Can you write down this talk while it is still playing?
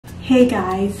Hey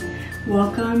guys,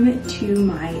 welcome to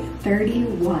my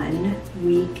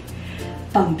 31-week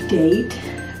Bumpdate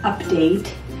update.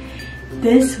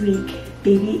 This week,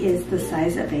 baby is the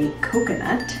size of a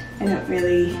coconut. I don't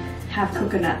really have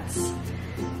coconuts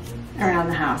around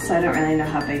the house, so I don't really know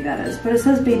how big that is. But it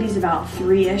says baby's about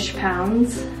 3-ish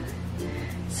pounds.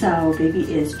 So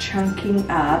baby is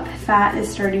chunking up. Fat is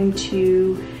starting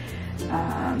to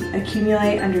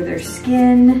accumulate under their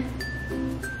skin.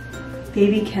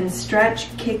 Baby can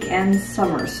stretch, kick, and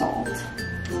somersault,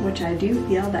 which I do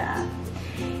feel that.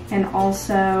 And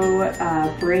also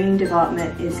brain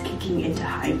development is kicking into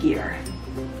high gear.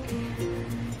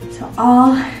 So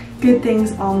all good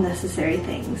things, all necessary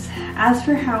things. As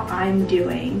for how I'm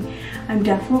doing, I'm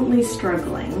definitely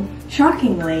struggling.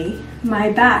 Shockingly, my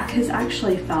back has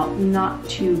actually felt not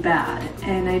too bad,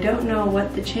 and I don't know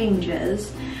what the change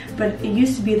is, but it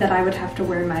used to be that I would have to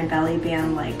wear my belly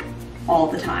band like all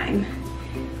the time,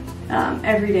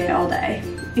 every day, all day.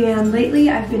 And lately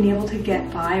I've been able to get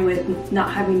by with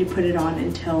not having to put it on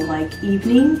until like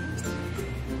evening.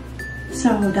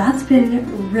 So that's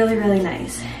been really, really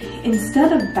nice.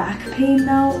 Instead of back pain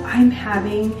though, I'm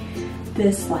having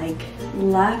this like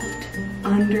left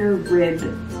under rib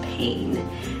pain.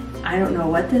 I don't know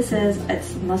what this is.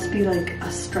 It must be like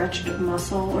a stretched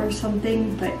muscle or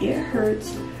something, but it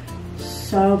hurts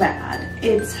so bad.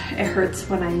 It hurts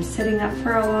when I'm sitting up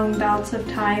for a long bouts of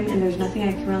time and there's nothing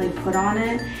I can really put on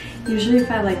it. Usually if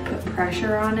I like put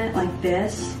pressure on it like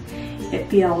this, it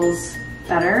feels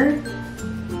better.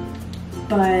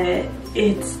 But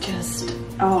it's just,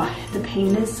 oh, the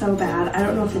pain is so bad. I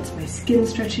don't know if it's my skin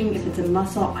stretching, if it's a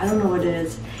muscle, I don't know what it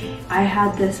is. I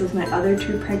had this with my other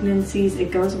 2 pregnancies.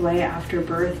 It goes away after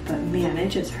birth, but man, it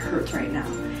just hurts right now.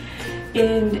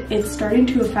 And it's starting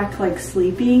to affect like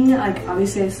sleeping. Like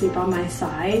obviously I sleep on my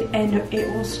side and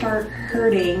it will start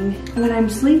hurting when I'm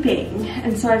sleeping.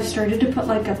 And so I've started to put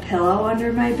like a pillow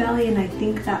under my belly and I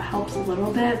think that helps a little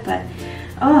bit, but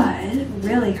oh, it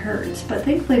really hurts. But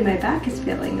thankfully my back is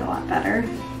feeling a lot better.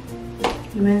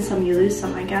 You win some, you lose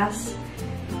some, I guess.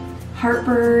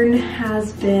 Heartburn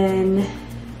has been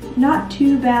not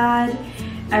too bad.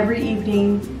 Every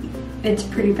evening it's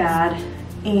pretty bad,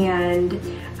 and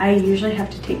I usually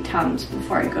have to take Tums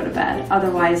before I go to bed.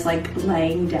 Otherwise, like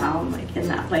laying down, like in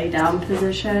that lay down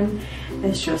position,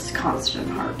 it's just constant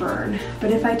heartburn.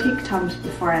 But if I take Tums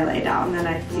before I lay down, then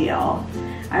I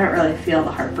don't really feel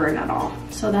the heartburn at all.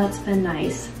 So that's been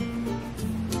nice.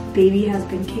 Baby has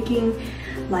been kicking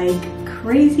like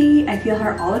crazy. I feel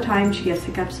her all the time. She gets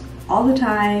hiccups all the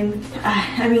time.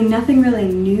 I mean, nothing really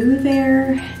new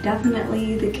there.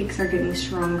 Definitely the kicks are getting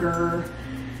stronger.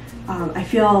 I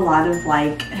feel a lot of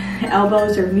like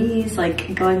elbows or knees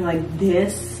like going like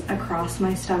this across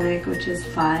my stomach, which is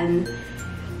fun.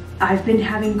 I've been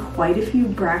having quite a few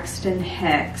Braxton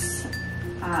Hicks.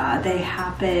 They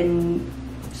happen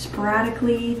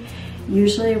sporadically,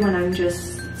 usually when I'm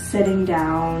just sitting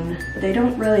down. They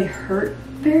don't really hurt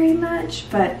very much,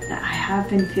 but I have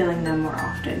been feeling them more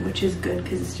often, which is good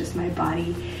because it's just my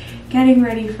body getting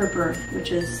ready for birth,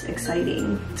 which is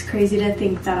exciting. It's crazy to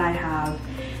think that I have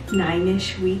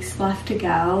 9-ish weeks left to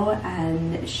go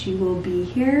and she will be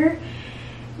here.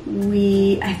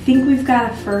 I think we've got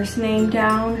a first name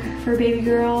down for baby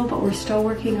girl, but we're still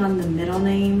working on the middle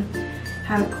name.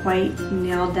 Haven't quite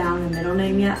nailed down a middle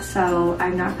name yet, so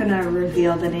I'm not gonna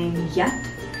reveal the name yet,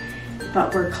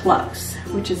 but we're close,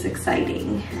 which is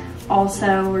exciting.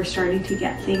 Also, we're starting to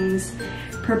get things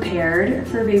prepared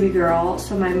for baby girl.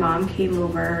 So my mom came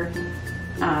over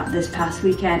this past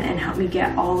weekend and helped me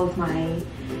get all of my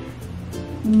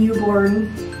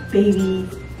newborn baby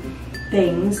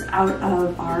things out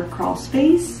of our crawl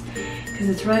space because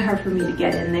it's really hard for me to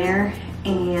get in there.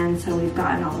 And so we've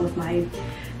gotten all of my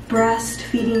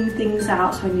breastfeeding things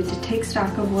out, so I need to take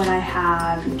stock of what I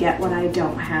have, get what I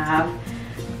don't have.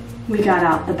 We got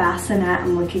out the bassinet.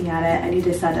 I'm looking at it. I need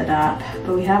to set it up,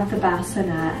 but we have the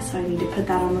bassinet, so I need to put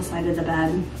that on the side of the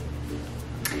bed.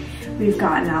 We've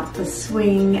gotten out the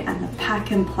swing and the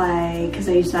pack and play because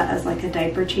I use that as like a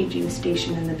diaper changing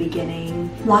station in the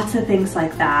beginning. Lots of things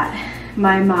like that.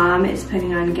 My mom is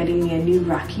planning on getting me a new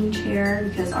rocking chair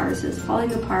because ours is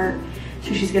falling apart.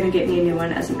 So she's gonna get me a new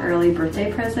one as an early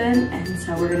birthday present. And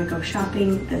so we're gonna go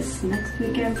shopping this next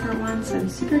weekend for one. So I'm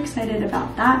super excited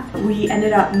about that. We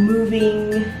ended up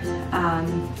moving,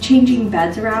 changing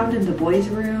beds around in the boys'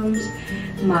 rooms.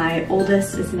 My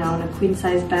oldest is now in a queen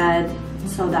size bed.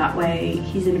 So that way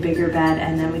he's in a bigger bed,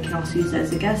 and then we can also use it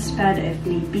as a guest bed if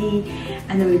need be.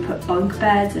 And then we put bunk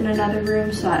beds in another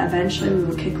room so that eventually we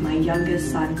will kick my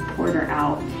youngest son, Porter,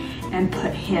 out and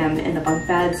put him in the bunk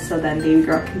bed so then baby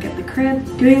girl can get the crib.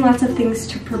 Doing lots of things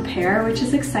to prepare, which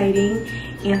is exciting.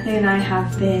 Anthony and I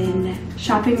have been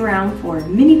shopping around for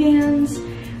minivans.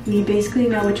 We basically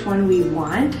know which one we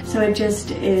want, so it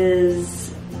just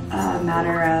is a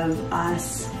matter of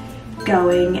us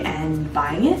going and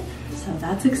buying it. So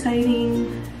that's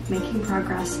exciting, making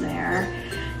progress there.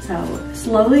 So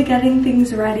slowly getting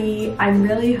things ready. I'm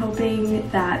really hoping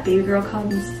that baby girl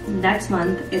comes next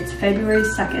month. It's February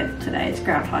 2nd today, it's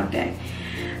Groundhog Day.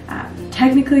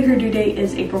 Technically her due date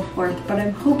is April 4th, but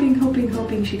I'm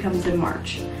hoping she comes in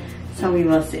March. So we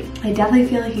will see. I definitely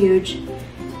feel huge.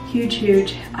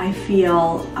 I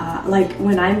feel like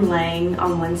when I'm laying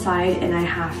on one side and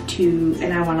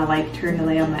I want to like turn to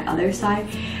lay on my other side,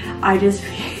 I just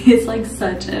feel it's like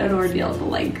such an ordeal to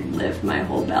like lift my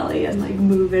whole belly and like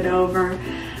move it over.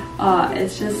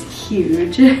 It's just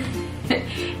huge.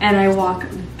 And I walk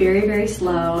very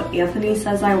slow. Anthony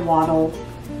says I waddle.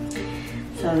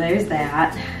 So there's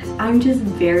that. I'm just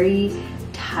very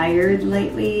tired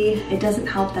lately. It doesn't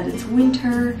help that it's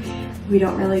winter. We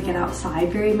don't really get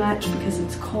outside very much because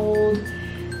it's cold,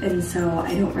 and so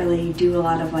I don't really do a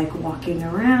lot of like walking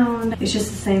around. It's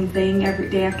just the same thing every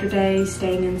day after day,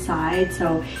 staying inside,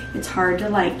 so it's hard to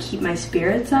like keep my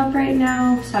spirits up right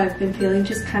now. So I've been feeling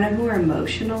just kind of more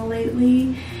emotional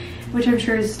lately, which I'm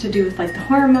sure is to do with like the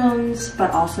hormones,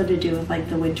 but also to do with like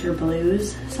the winter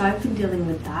blues. So I've been dealing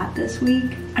with that this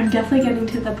week. I'm definitely getting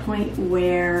to the point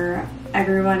where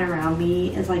everyone around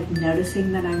me is like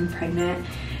noticing that I'm pregnant.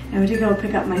 I went to go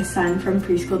pick up my son from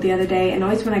preschool the other day, and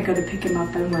always when I go to pick him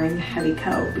up, I'm wearing a heavy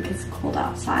coat because it's cold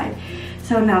outside.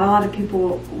 So not a lot of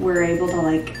people were able to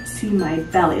like see my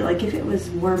belly. Like if it was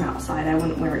warm outside, I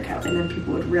wouldn't wear a coat, and then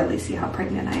people would really see how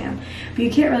pregnant I am. But you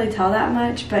can't really tell that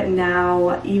much. But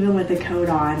now, even with the coat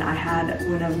on, I had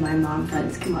one of my mom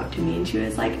friends come up to me and she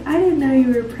was like, I didn't know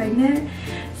you were pregnant.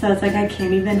 So it's like I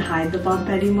can't even hide the bump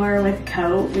anymore with a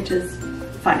coat, which is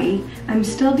funny. I'm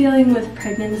still dealing with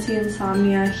pregnancy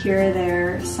insomnia here or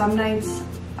there. Some nights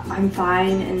I'm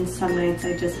fine, and some nights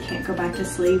I just can't go back to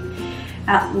sleep.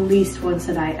 At least once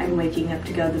a night I'm waking up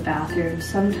to go to the bathroom,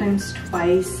 sometimes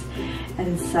twice.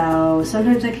 And so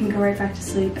sometimes I can go right back to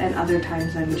sleep, and other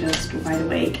times I'm just wide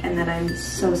awake, and then I'm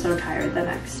so tired the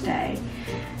next day.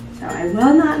 So I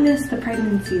will not miss the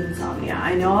pregnancy insomnia.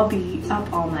 I know I'll be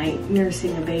up all night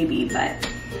nursing a baby, but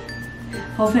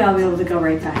hopefully I'll be able to go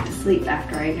right back to sleep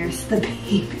after I nurse the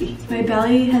baby. My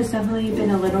belly has definitely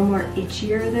been a little more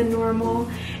itchier than normal,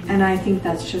 and I think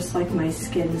that's just like my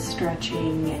skin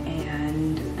stretching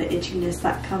and the itchiness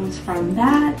that comes from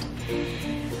that.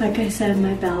 Like I said,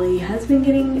 my belly has been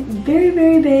getting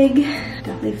very big,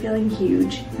 definitely feeling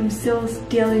huge. I'm still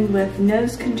dealing with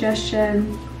nose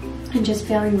congestion and just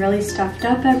feeling really stuffed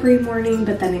up every morning,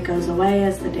 but then it goes away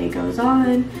as the day goes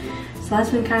on. So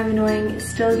that's been kind of annoying.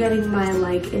 Still getting my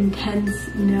like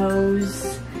intense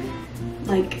nose,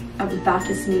 like I'm about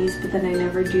to sneeze, but then I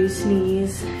never do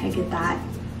sneeze. I get that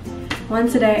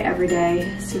once a day, every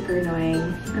day, super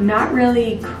annoying. I'm not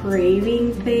really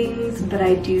craving things, but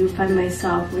I do find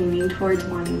myself leaning towards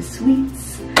wanting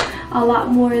sweets a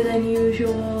lot more than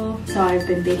usual. So I've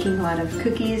been baking a lot of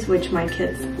cookies, which my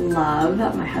kids love.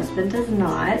 My husband does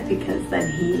not, because then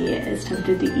he is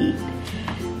tempted to eat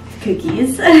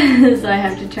cookies. So I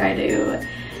have to try to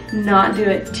not do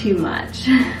it too much.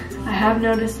 I have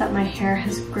noticed that my hair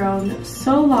has grown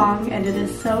so long and it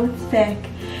is so thick.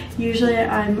 Usually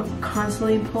I'm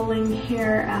constantly pulling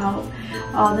hair out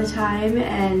all the time,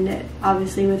 and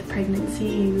obviously with pregnancy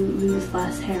you lose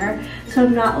less hair. So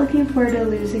I'm not looking forward to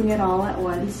losing it all at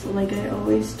once like I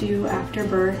always do after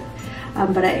birth,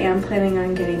 but I am planning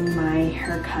on getting my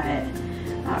hair cut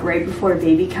right before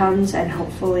baby comes, and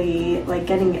hopefully like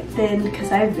getting it thinned,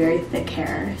 because I have very thick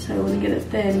hair, so I want to get it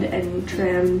thinned and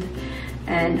trimmed,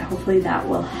 and hopefully that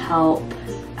will help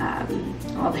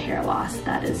all the hair loss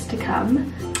that is to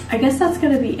come. I guess that's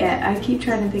gonna be it. I keep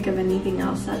trying to think of anything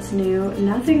else that's new.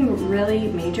 Nothing really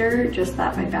major, just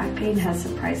that my back pain has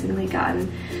surprisingly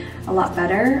gotten a lot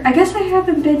better. I guess I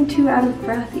haven't been too out of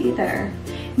breath either.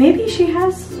 Maybe she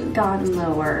has gone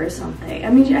lower or something. I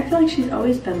mean, I feel like she's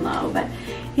always been low, but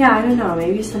yeah, I don't know.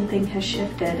 Maybe something has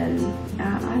shifted, and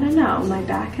I don't know. My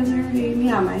back has already,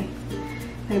 yeah, my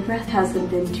breath hasn't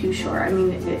been too short. I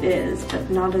mean, it is, but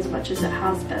not as much as it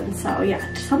has been. So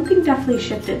yeah, something definitely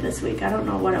shifted this week. I don't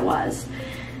know what it was,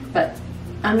 but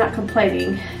I'm not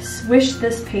complaining. Wish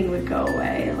this pain would go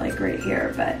away, like right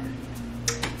here, but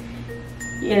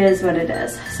it is what it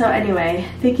is. So anyway,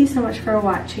 thank you so much for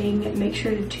watching. Make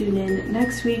sure to tune in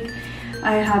next week.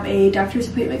 I have a doctor's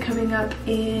appointment coming up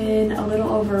in a little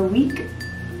over a week,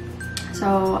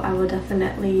 so I will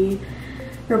definitely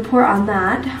report on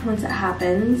that once it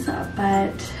happens.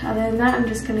 But other than that, I'm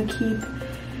just gonna keep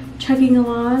chugging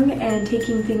along and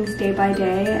taking things day by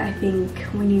day. I think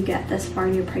when you get this far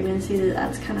in your pregnancy,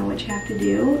 that's kind of what you have to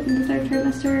do in the 3rd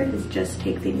trimester, is just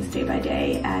take things day by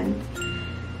day and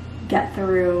get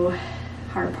through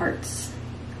hard parts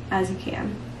as you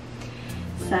can.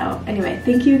 So anyway,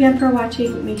 thank you again for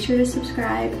watching. Make sure to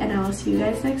subscribe, and I will see you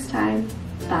guys next time.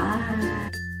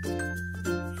 Bye.